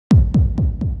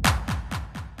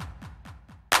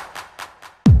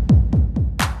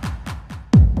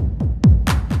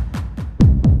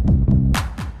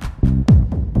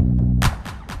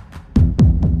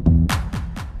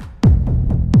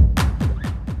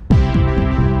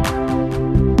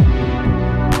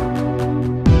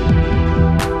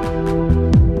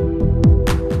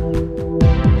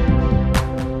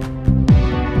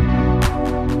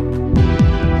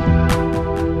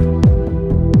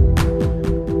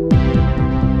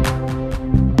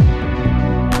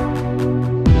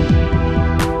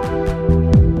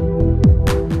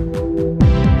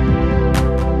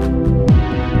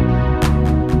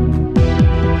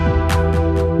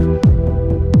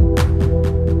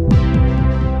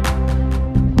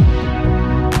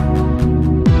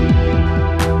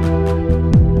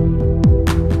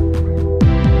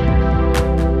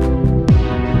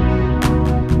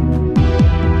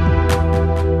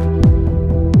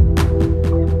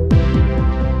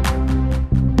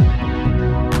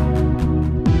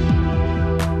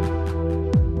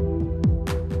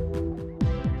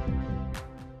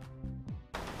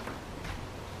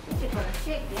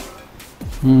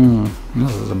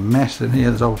This is a mess in here.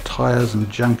 There's old tyres and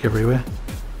junk everywhere.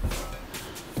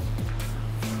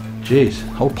 Jeez,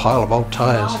 whole pile of old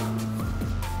tyres.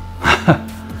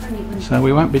 So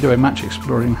we won't be doing much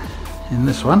exploring in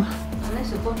this one.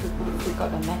 Unless we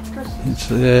got a mattress. It's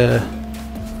there's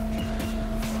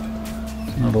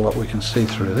not a lot we can see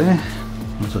through there.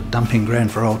 There's a dumping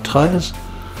ground for old tyres.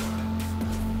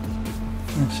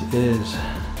 This is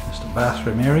just a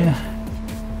bathroom area.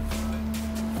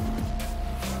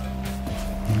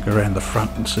 I'll go around the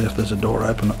front and see if there's a door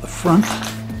open at the front.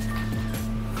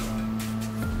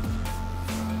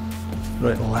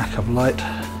 Great lack of light.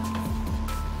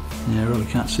 Yeah, really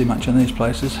can't see much in these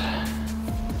places.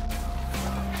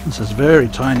 This is very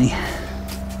tiny.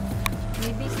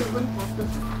 Maybe it's the one water.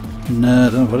 No, I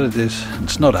don't know what it is.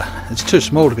 It's not it's too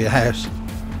small to be a house.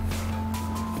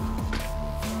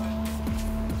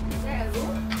 Is there a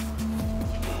room?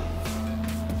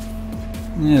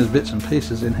 Yeah, there's bits and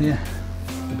pieces in here.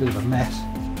 A bit of a mess.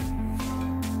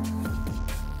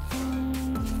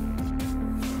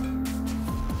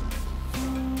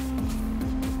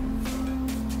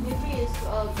 Maybe it's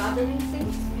gardening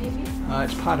things, maybe?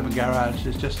 It's part of a garage.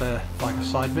 It's just like a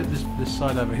side bit. This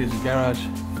side over here is a garage.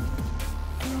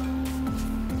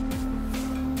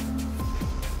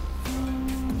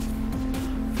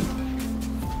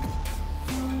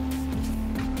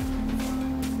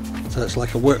 So it's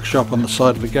like a workshop on the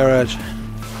side of a garage.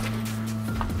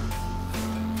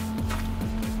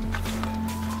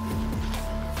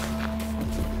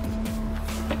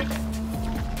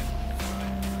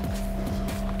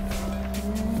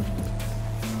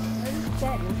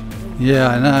 Yeah,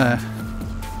 I know.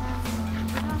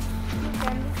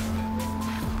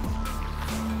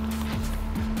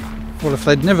 Well, if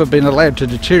they'd never been allowed to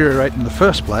deteriorate in the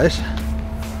first place,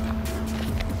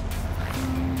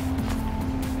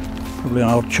 probably an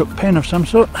old chook pen of some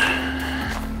sort.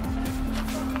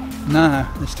 No,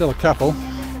 there's still a couple.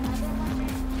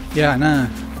 Yeah, I know.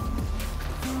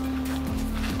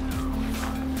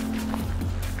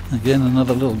 Again,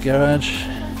 another little garage.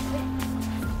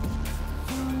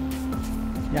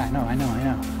 Yeah, I know.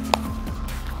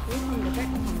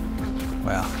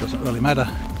 Well, doesn't really matter.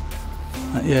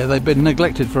 Yeah, they've been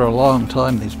neglected for a long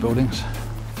time, these buildings.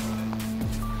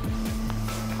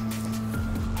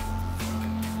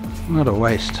 What a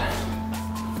waste.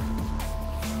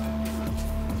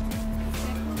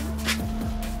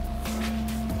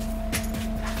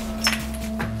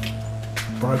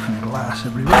 Broken glass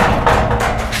everywhere.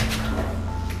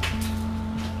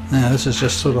 Now this is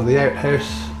just sort of the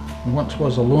outhouse. Once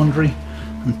was a laundry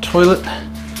and toilet,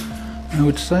 I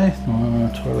would say.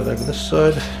 Toilet over this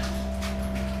side.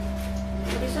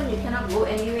 This one you cannot go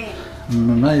anywhere.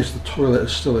 I'm amazed the toilet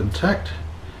is still intact.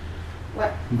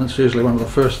 What? And that's usually one of the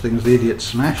first things the idiots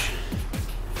smash. How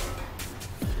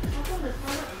come the toilet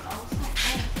is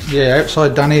outside? Yeah,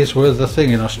 outside Danny's was the thing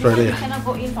in You Australia. cannot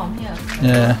go in from here.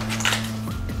 Yeah.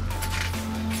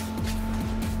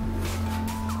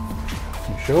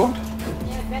 You sure?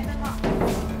 Yeah, better not.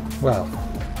 Well,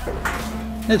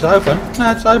 it's open.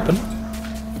 No, it's open.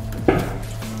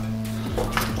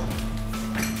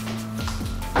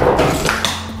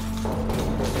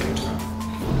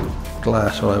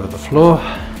 Glass all over the floor.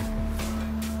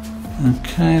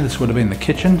 Okay, this would have been the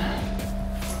kitchen.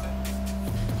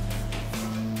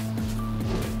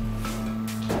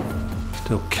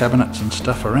 Still cabinets and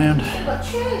stuff around. You got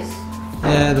chairs.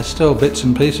 Yeah, there's still bits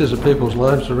and pieces of people's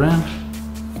lives around.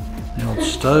 The old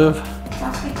stove.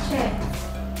 Plastic chair.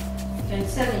 You can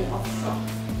sell in your shop.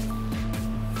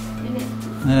 Isn't it?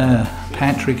 Yeah,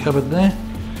 pantry cupboard there.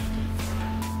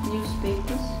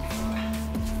 Newspapers.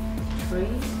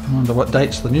 Trees. I wonder what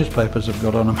dates the newspapers have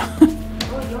got on them. Oh,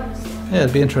 you want to see? Yeah,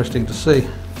 it'd be interesting to see.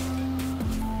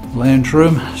 Lounge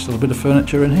room, still a bit of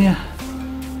furniture in here.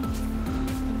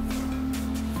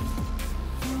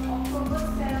 October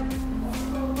 67,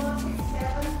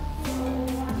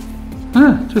 2001.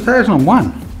 Ah,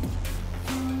 2001.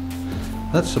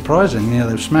 That's surprising. Yeah,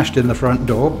 they've smashed in the front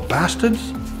door.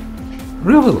 Bastards.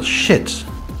 Real little shits.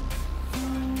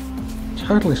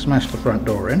 Totally smashed the front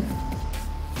door in.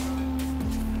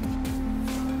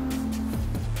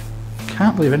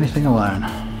 Can't leave anything alone.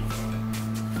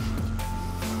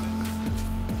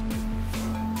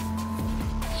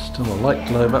 Still a light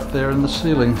globe up there in the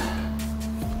ceiling.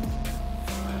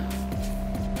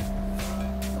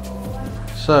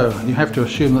 So, you have to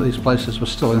assume that these places were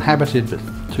still inhabited in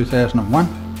 2001.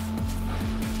 See,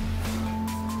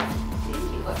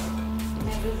 you got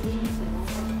magazines and all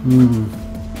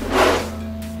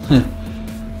that.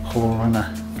 Whole runner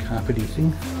carpety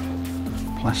thing.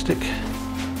 Plastic.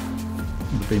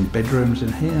 Would have been bedrooms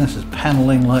in here. This is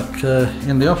panelling like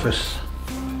in the office.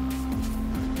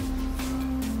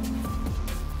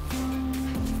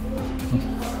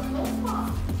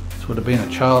 This would have been a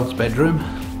child's bedroom,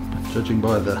 judging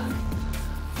by the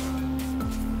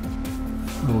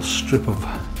little strip of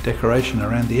decoration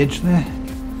around the edge there.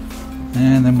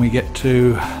 And then we get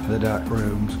to the dark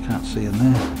rooms. Can't see in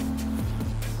there.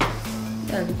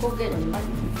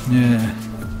 Yeah,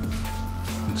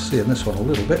 you can see in this one a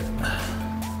little bit.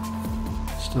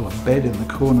 Still a bed in the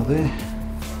corner there.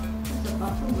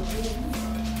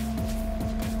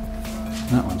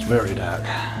 That one's very dark.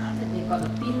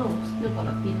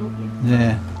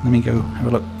 Yeah, let me go have a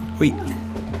look. Wait,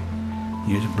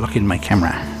 you're blocking my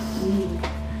camera.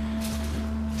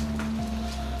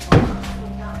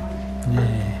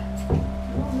 Yeah.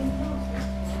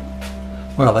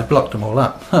 Well, they blocked them all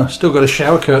up. Oh, still got a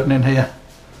shower curtain in here.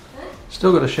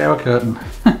 Still got a shower curtain.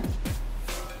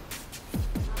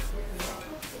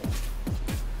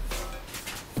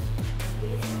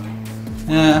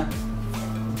 Yeah.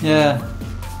 Yeah.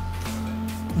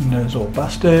 Windows all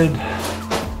busted.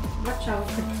 What shower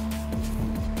curtain?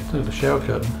 Look at the shower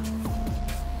curtain.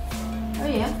 Oh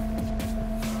yeah.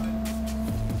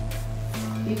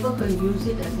 People can use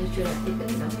it and they should have taken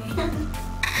it away.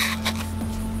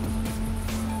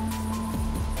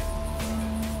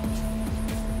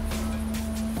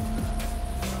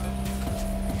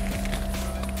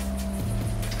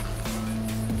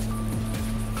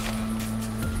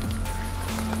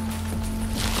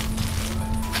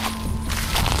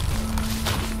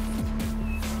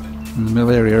 And the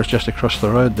mill area is just across the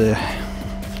road there.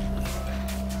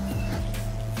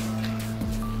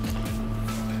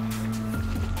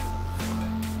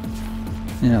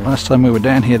 Yeah, last time we were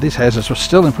down here these houses were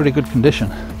still in pretty good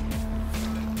condition.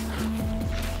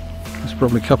 It's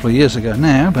probably a couple of years ago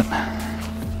now, but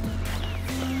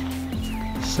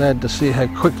sad to see how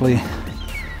quickly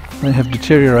they have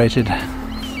deteriorated.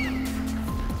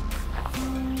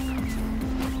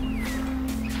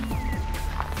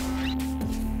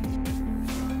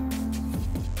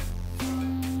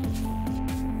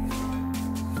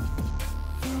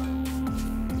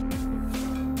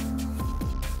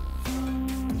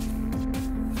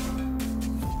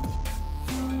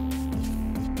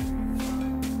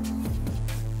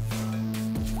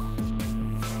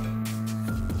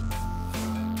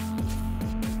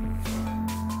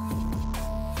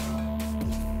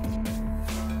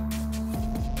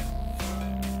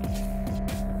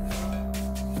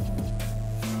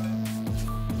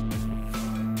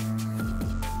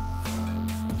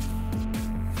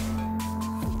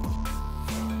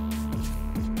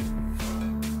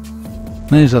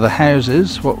 These are the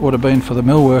houses, what would have been for the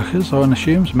mill workers, one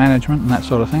assumes, management and that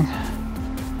sort of thing.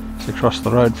 It's across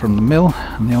the road from the mill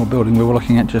and the old building we were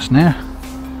looking at just now.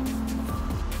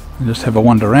 We'll just have a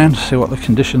wander around, see what the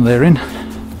condition they're in.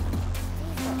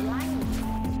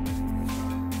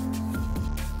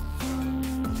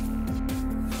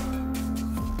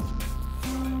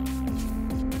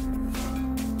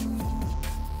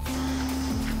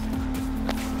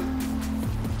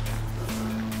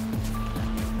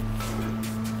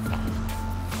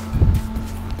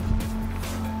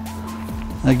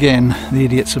 Again, the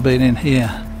idiots have been in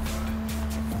here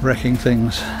wrecking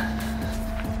things.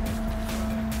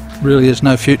 Really is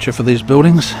no future for these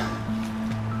buildings.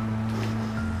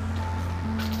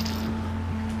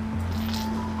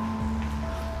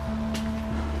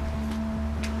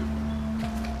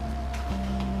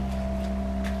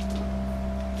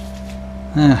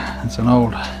 It's an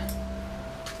old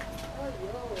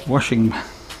washing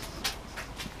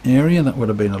area that would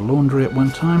have been a laundry at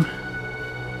one time.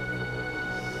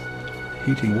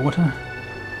 Heating water.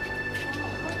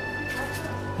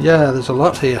 Yeah, there's a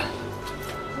lot here.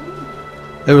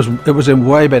 It was in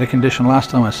way better condition last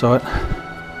time I saw it.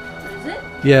 Is it?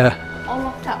 Yeah. All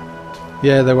locked up?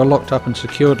 Yeah, they were locked up and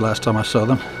secured last time I saw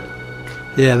them.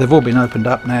 Yeah, they've all been opened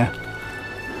up now.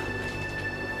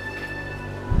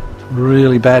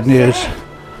 Really bad news.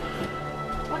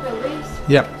 What a waste.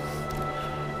 Yep.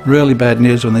 Really bad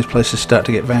news when these places start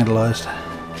to get vandalised.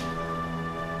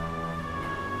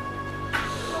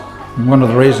 One of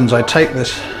the reasons I take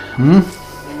this,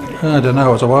 I don't know,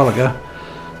 it was a while ago,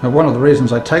 but one of the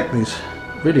reasons I take these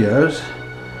videos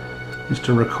is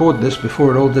to record this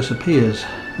before it all disappears.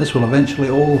 This will eventually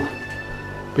all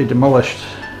be demolished.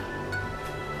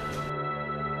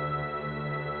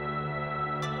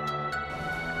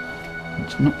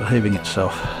 It's not behaving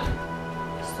itself.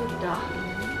 It's so dark.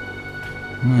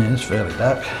 Yeah, it's fairly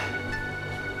dark.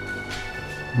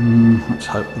 Let's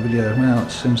hope the video, well,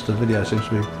 the video seems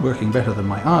to be working better than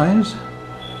my eyes.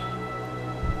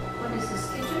 What is this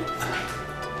kitchen?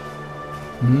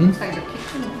 Hmm? It's like the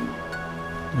kitchen.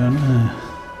 I don't know.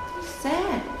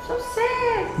 Sad. So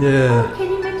sad. Yeah. Oh, can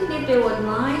you imagine if they were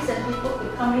nice and people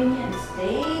could come in here and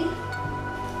stay?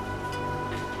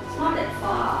 It's not that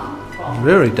far from.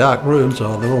 Very dark rooms.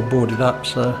 Oh, they're all boarded up,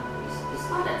 so. It's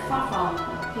not that far from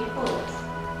people.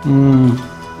 Hmm. No.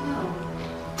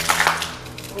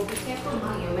 Oh, be careful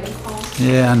now. You're very cold.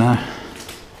 Yeah, I know.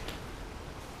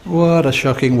 What a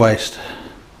shocking waste.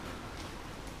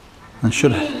 And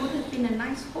should It would have been a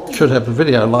nice home. should have a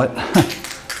video light.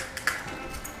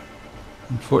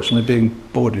 Unfortunately, being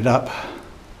boarded up.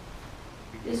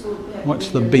 This would have What's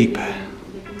been the beep?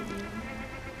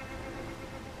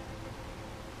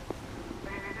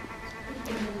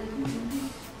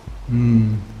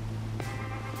 Hmm.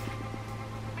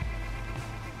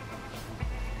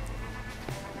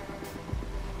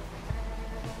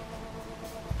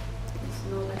 There's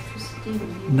no electricity in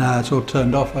here. No, it's all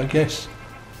turned off, I guess.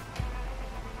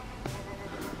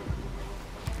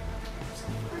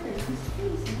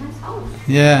 It's a nice house.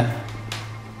 Yeah.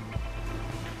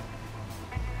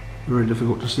 Very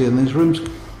difficult to see in these rooms,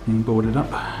 being boarded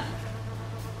up.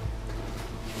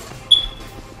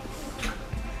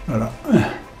 Right.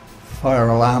 Fire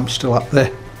alarm still up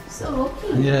there. So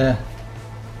looking. Yeah.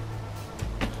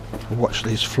 Watch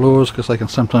these floors because they can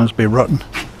sometimes be rotten. It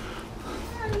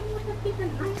would have been a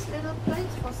nice little place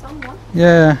for someone.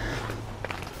 Yeah.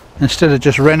 Instead of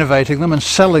just renovating them and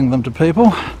selling them to people.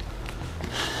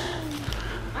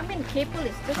 I mean, cable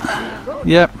is just down the road.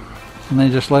 Yep. And they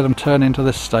just let them turn into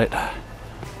this state.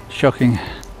 Shocking.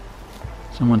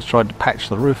 Someone's tried to patch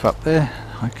the roof up there.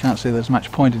 I can't see there's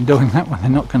much point in doing that when they're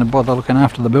not going to bother looking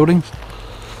after the buildings.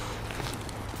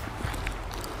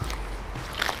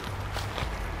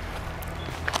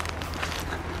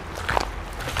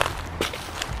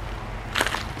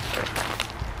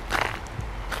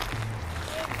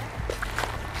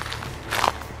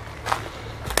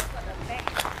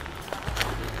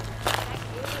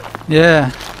 Yeah.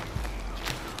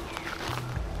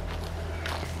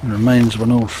 The remains of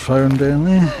an old phone down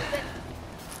there. The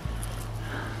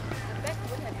back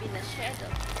would have been a shed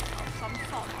of some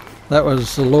sort. That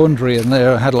was the laundry in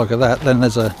there. I had a look at that. Then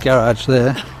there's a garage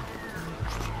there.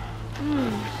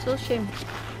 So shame.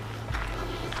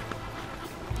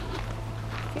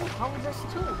 Few houses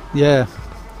too. Yeah.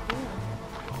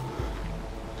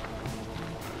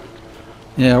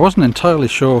 Yeah, I wasn't entirely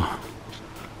sure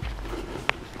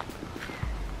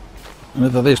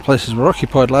whether these places were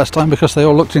occupied last time because they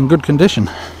all looked in good condition.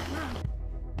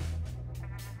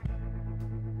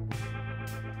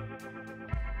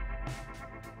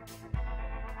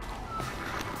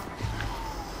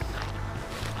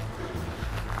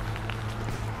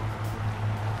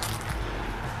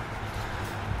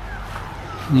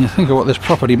 And you think of what this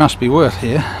property must be worth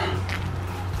here.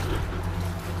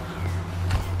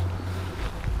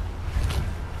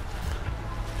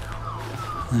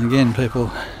 And again,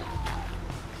 people,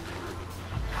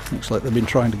 looks like they've been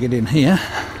trying to get in here.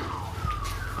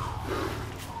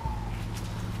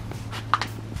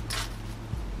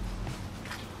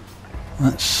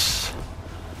 That's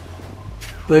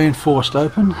being forced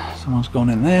open. Someone's gone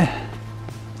in there.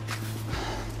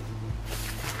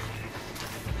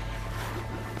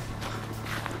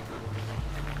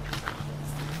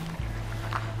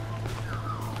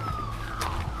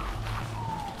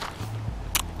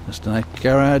 Just a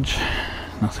garage,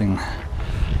 nothing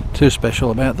too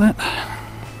special about that.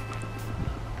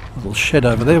 Little shed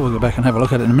over there, we'll go back and have a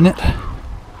look at it in a minute.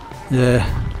 Yeah,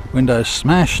 windows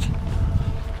smashed.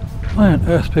 Why on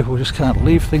earth people just can't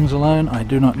leave things alone, I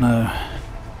do not know.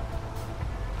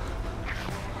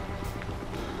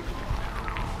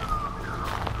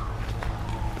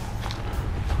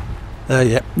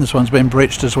 Yeah, this one's been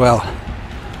breached as well.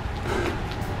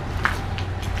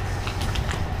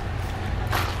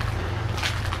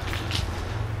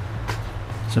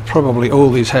 So probably all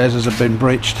these houses have been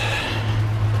breached.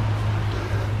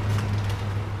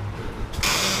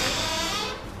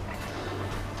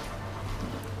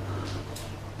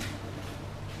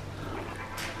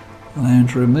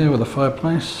 Lounge room there with a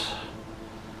fireplace.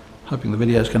 Hoping the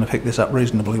video is going to pick this up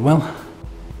reasonably well.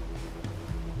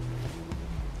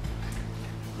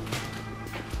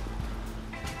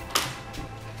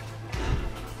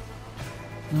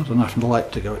 Not enough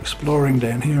light to go exploring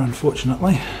down here,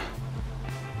 unfortunately.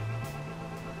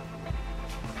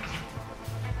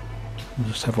 We'll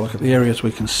just have a look at the areas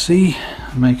we can see.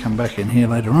 I may come back in here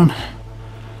later on.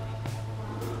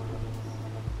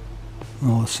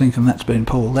 All the sink and that's been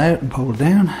pulled out and pulled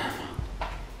down.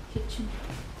 Kitchen.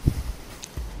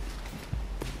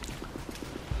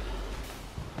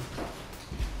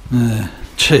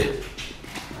 Gee.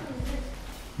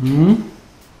 Hmm?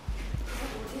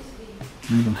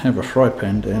 You even have a fry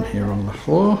pan down here on the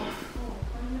floor.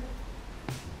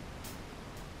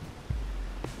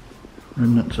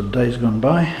 Remnants of days gone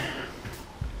by.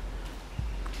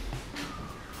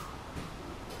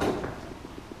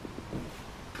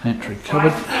 Pantry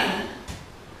cupboard.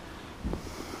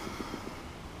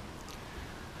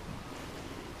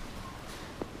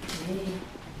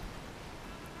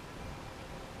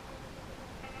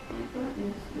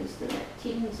 There's the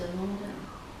tins and all that.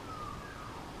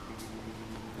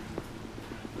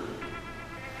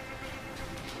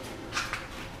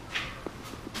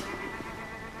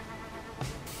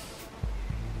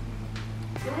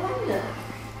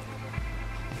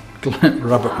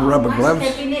 Rubber gloves.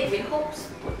 Cabinet with hooks,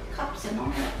 with cups and all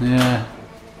that. Yeah.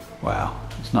 Wow.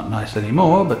 It's not nice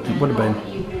anymore, but it would have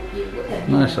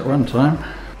been nice at one time.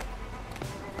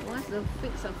 Once the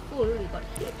figs are full, we got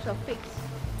heaps of figs.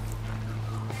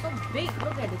 So big,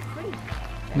 look at the tree.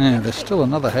 Yeah, there's still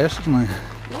another house, isn't there?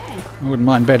 Yeah. I wouldn't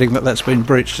mind betting that that's been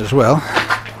breached as well.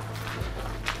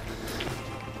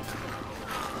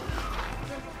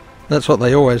 That's what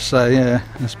they always say, yeah,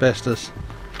 asbestos.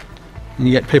 And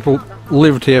you get people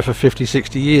lived here for 50,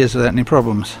 60 years without any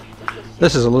problems.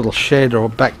 This is a little shed or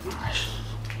back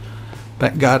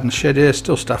garden shed here,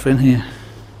 still stuff in here.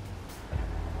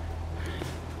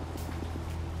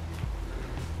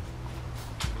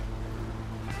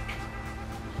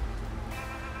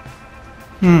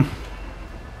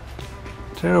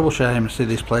 Terrible shame to see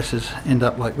these places end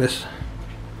up like this.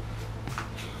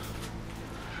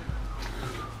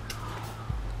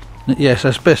 Yes,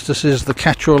 asbestos is the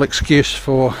catch-all excuse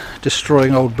for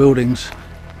destroying old buildings.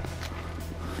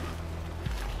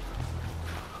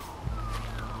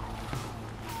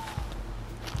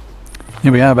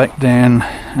 Here we are back down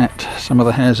at some of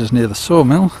the houses near the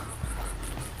sawmill.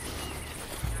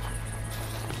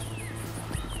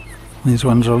 These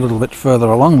ones are a little bit further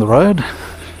along the road.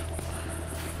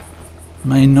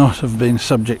 May not have been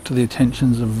subject to the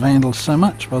attentions of vandals so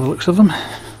much by the looks of them.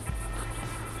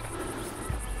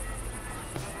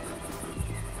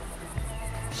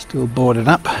 Still boarded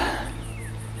up,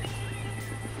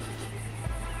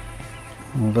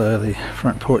 although the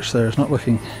front porch there is not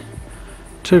looking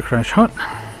too crash hot.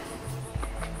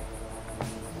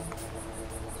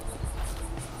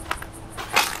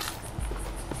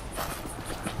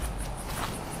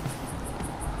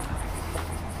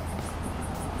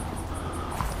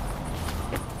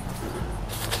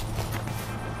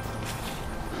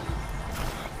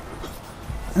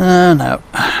 No.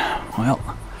 Well,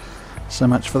 so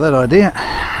much for that idea.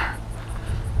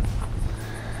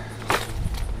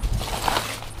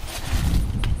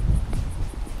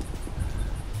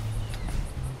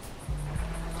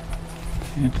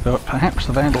 You'd thought perhaps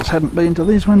the vandals hadn't been to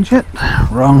these ones yet.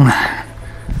 Wrong.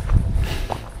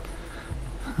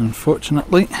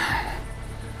 Unfortunately.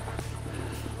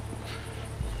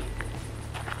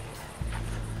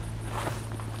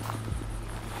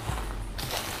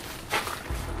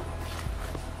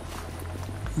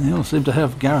 They all seem to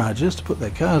have garages to put their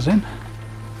cars in.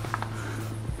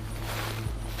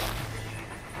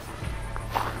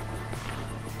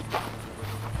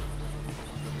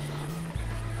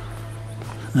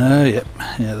 Oh yep,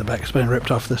 yeah, the back's been ripped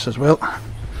off this as well.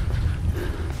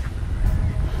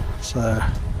 So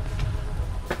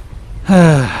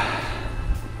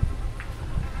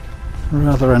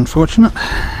rather unfortunate.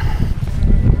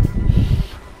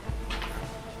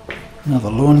 Another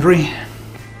laundry.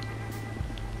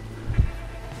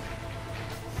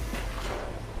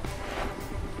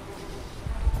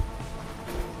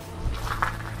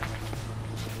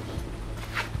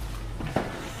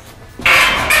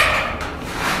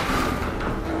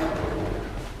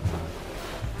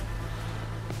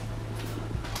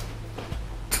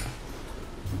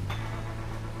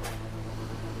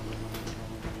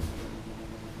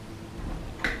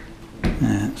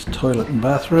 It's toilet and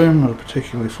bathroom, not a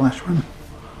particularly flash one.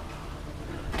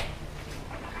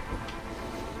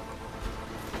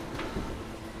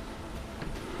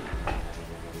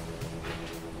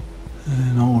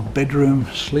 An old bedroom,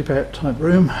 sleep out type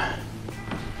room.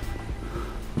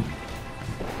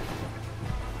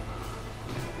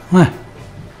 There.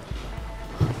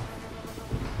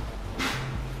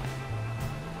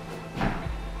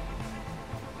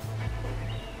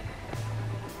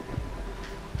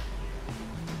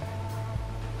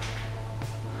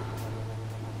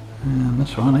 And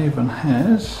this one even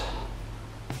has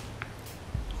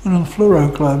one of the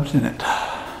fluoro globes in it.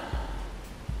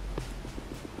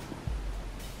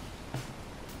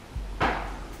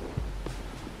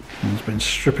 And it's been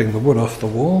stripping the wood off the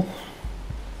wall.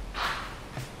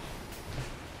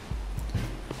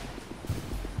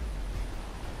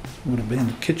 Would have been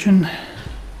the kitchen.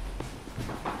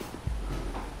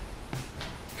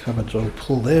 Cupboards all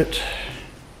pulled out.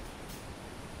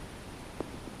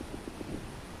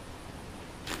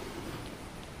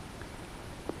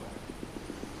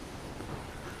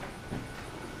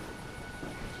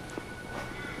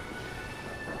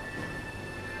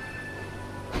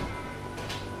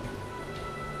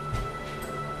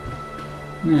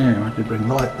 Yeah, I did bring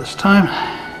light this time,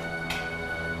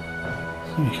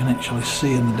 so you can actually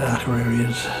see in the darker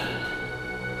areas.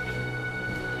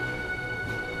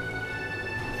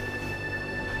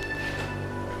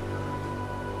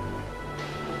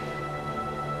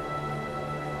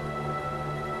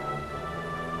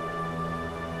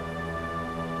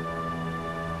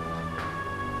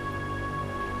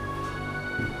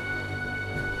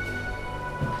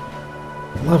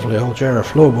 Lovely old Jarrah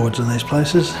floorboards in these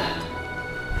places.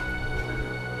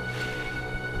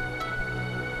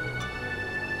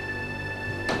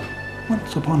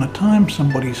 Once upon a time,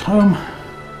 somebody's home.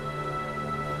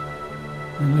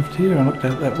 I lived here, I looked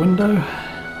out that window.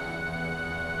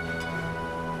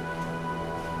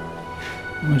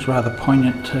 It was rather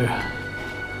poignant to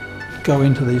go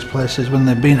into these places when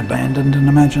they've been abandoned and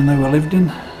imagine they were lived in.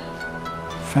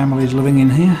 Families living in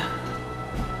here.